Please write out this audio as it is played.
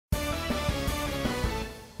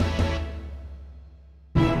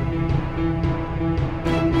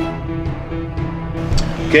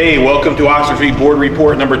Okay, welcome to Oxford Street Board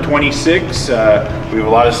Report number 26. We have a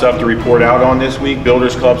lot of stuff to report out on this week.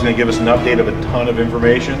 Builders Club's going to give us an update of a ton of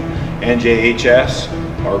information. NJHS,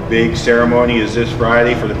 our big ceremony is this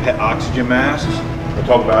Friday for the pet oxygen masks. We'll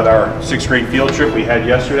talk about our 6th grade field trip we had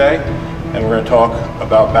yesterday, and we're going to talk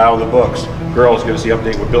about Battle of the Books. Girls, give us the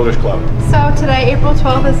update with Builders Club. So today, April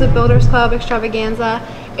 12th, is the Builders Club extravaganza.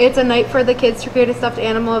 It's a night for the kids to create a stuffed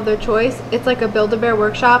animal of their choice. It's like a Build-A-Bear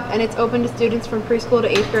workshop, and it's open to students from preschool to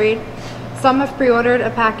 8th grade. Some have pre-ordered a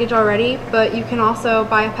package already, but you can also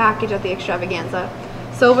buy a package at the extravaganza.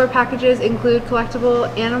 Silver packages include collectible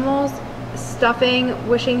animals, stuffing,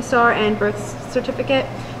 wishing star, and birth certificate.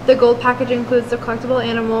 The gold package includes the collectible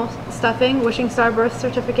animal, stuffing, wishing star, birth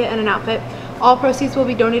certificate, and an outfit. All proceeds will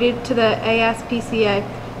be donated to the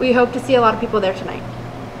ASPCA. We hope to see a lot of people there tonight.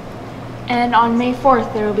 And on May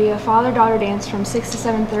 4th, there will be a father-daughter dance from 6 to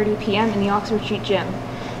 7:30 p.m. in the Oxford Street Gym.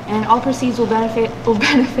 And all proceeds will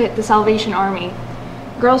benefit the Salvation Army.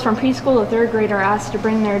 Girls from preschool to 3rd grade are asked to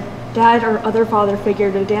bring their dad or other father figure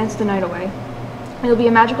to dance the night away. It will be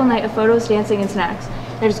a magical night of photos, dancing, and snacks.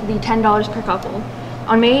 There's going to be $10 per couple.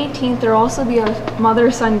 On May 18th, there will also be a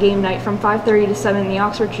mother-son game night from 5:30 to 7 in the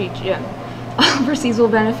Oxford Street Gym. All proceeds will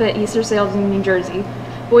benefit Easter sales in New Jersey.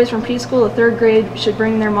 Boys from preschool to 3rd grade should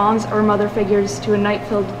bring their moms or mother figures to a night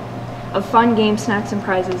filled of fun games, snacks, and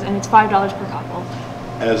prizes, and it's $5 per couple.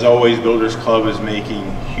 As always, Builders Club is making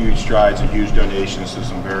huge strides and huge donations to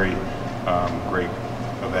some very great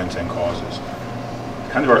events and causes.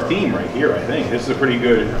 Kind of our theme right here, I think. This is a pretty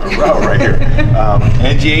good route right here.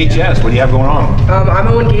 NJHS, what do you have going on? I'm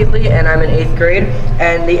Owen Gately, and I'm in 8th grade,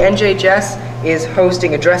 and the NJHS is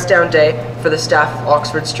hosting a dress down day for the staff of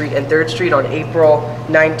Oxford Street and 3rd Street on April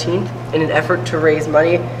 19th in an effort to raise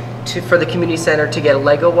money for the community center to get a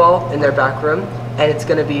Lego wall in their back room, and it's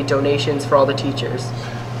going to be donations for all the teachers.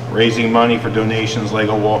 Raising money for donations,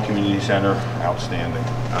 Lego Wall Community Center, outstanding.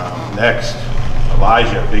 Next,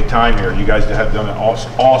 Elijah, big time here. You guys have done an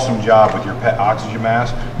awesome job with your pet oxygen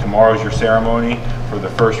mask. Tomorrow's your ceremony for the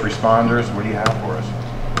first responders. What do you have for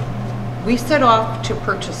us? We set off to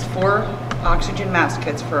purchase 4 oxygen mask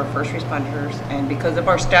kits for our first responders, and because of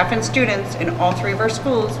our staff and students in all 3 of our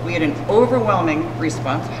schools, we had an overwhelming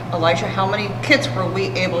response. Elijah, how many kits were we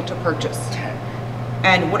able to purchase? 10.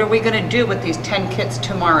 And what are we going to do with these 10 kits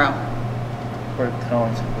tomorrow? We're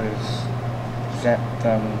going to present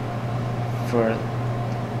them for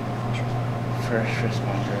first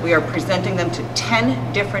responders. We are presenting them to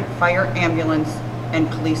 10 different fire, ambulance, and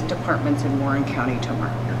police departments in Warren County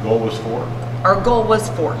tomorrow. Your goal was 4. Our goal was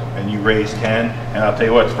 4. And you raised 10. And I'll tell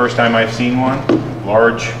you what, it's the first time I've seen one.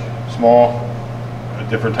 Large, small,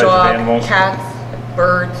 different types of animals. Cats,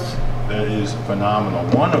 birds. That is phenomenal.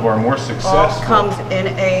 One of our more successful. All comes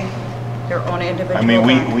in their own individual. I mean,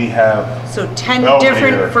 we have. So 10 Belvedere.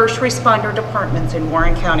 different first responder departments in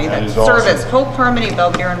Warren County that service. Hope, Harmony,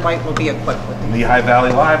 Belvedere, and White will be equipped with it. Lehigh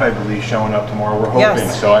Valley Live, I believe, showing up tomorrow. We're hoping.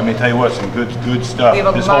 Yes. So I may tell you what, some good stuff. We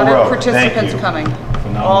have a this lot whole road. of participants coming.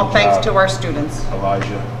 Phenomenal All thanks job. to our students.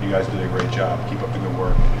 Elijah, you guys did a great job. Keep up the good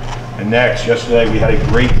work. And next, yesterday we had a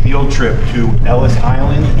great field trip to Ellis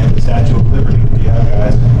Island and the Statue of Liberty. What do you have,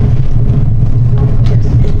 guys?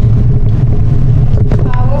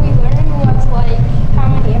 What we learned was like how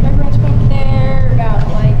many immigrants went there, about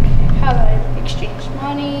like how to exchange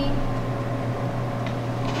money.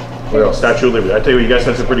 What else? Statue of Liberty. I tell you what, you guys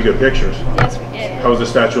had some pretty good pictures. Yes, we did. How was the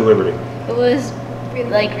Statue of Liberty? It was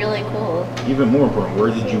really cool. Even more important, where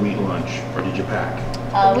did you eat lunch, or did you pack?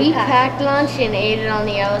 We packed lunch and ate it on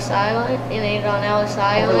the Ellis Island.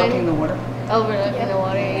 Overlooking the water. Overlooking the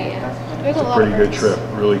water. Yeah. It's a pretty good trip.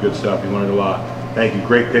 Really good stuff. You learned a lot. Thank you.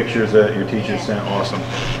 Great pictures that your teachers sent. Awesome.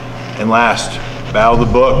 And last, Battle of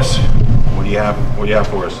the Books. What do you have? What do you have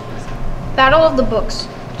for us? Battle of the Books.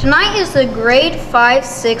 Tonight is the grade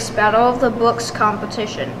 5-6 Battle of the Books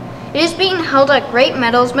competition. It is being held at Great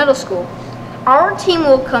Meadows Middle School. Our team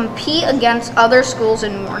will compete against other schools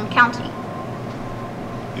in Warren County.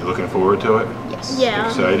 You looking forward to it? Yes. Yeah.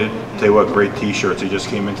 Excited? Tell you what, great t-shirts. They just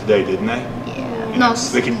came in today, didn't they? Yeah. You No, know,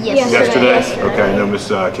 they came yesterday. Okay, I know Miss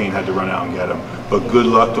Kane had to run out and get them. But good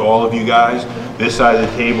luck to all of you guys. This side of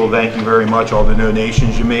the table, thank you very much. All the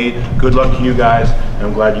donations you made. Good luck to you guys. And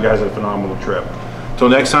I'm glad you guys had a phenomenal trip. Until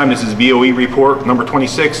next time, this is BOE Report number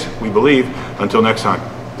 26, we believe. Until next time,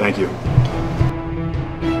 thank you.